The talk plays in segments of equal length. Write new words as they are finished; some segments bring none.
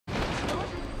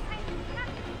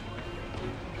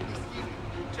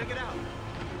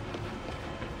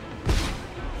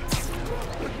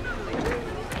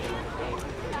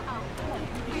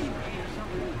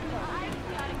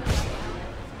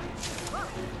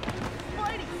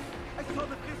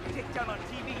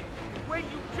way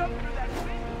you jumped through that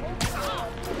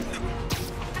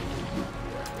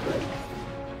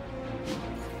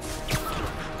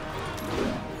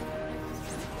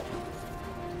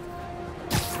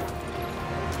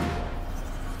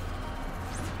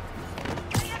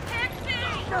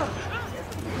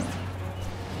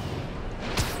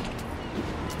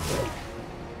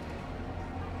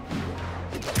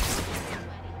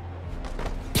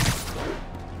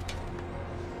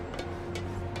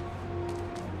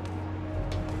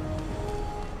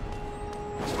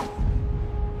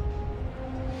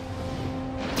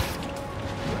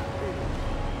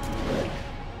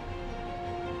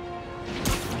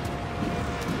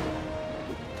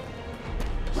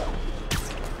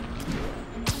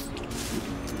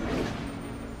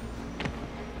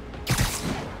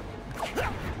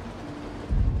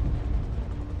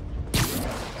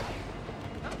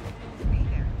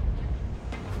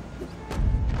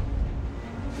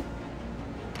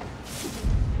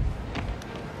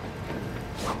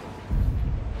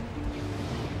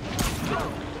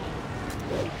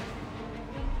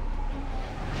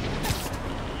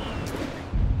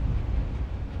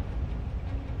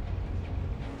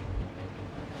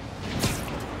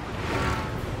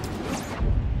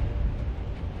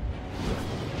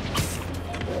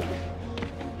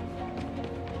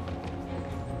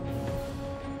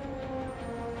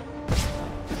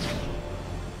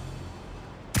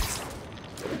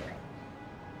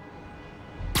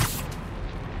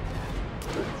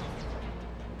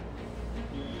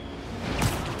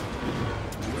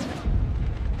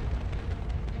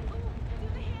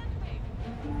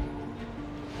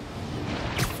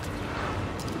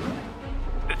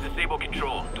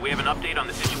Control, do we have an update on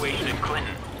the situation in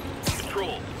Clinton?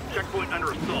 Control, checkpoint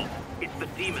under assault. It's the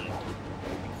demon.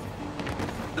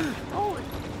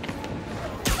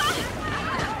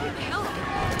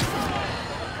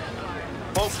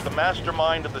 Folks, the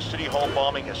mastermind of the City Hall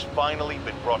bombing has finally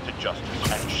been brought to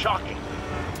justice. And shockingly,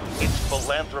 it's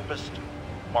philanthropist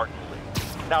Martin Lee.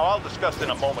 Now, I'll discuss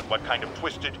in a moment what kind of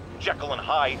twisted Jekyll and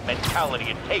Hyde mentality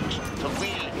it takes to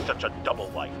lead such a double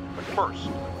life. But first,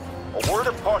 a word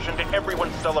of caution to everyone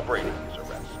celebrating his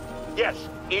arrest. Yes,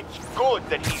 it's good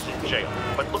that he's in jail,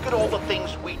 but look at all the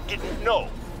things we didn't know.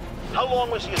 How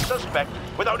long was he a suspect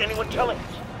without anyone telling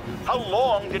us? How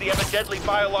long did he have a deadly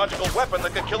biological weapon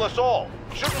that could kill us all?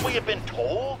 Shouldn't we have been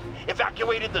told?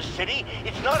 Evacuated the city?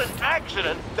 It's not an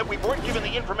accident that we weren't given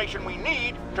the information we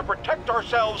need to protect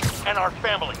ourselves and our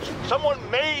families. Someone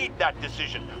made that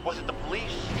decision. Was it the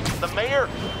police? The mayor?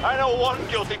 I know one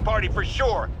guilty party for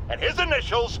sure, and his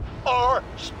initials are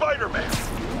Spider-Man.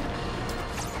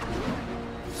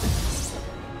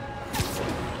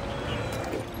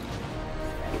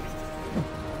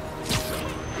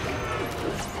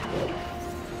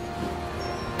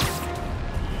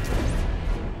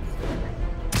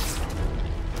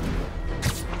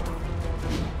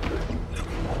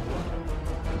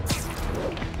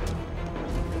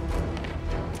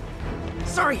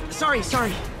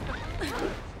 Sorry.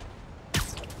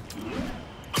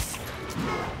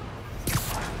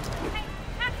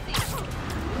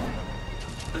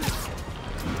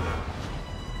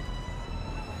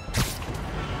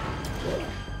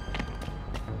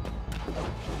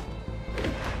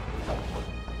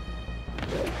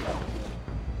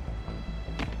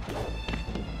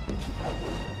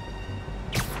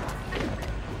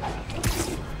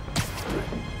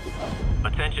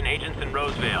 Attention agents in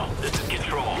Roseville, this is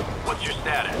Control. What's your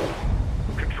status?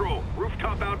 Control,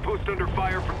 rooftop outpost under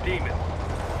fire from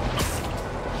demons.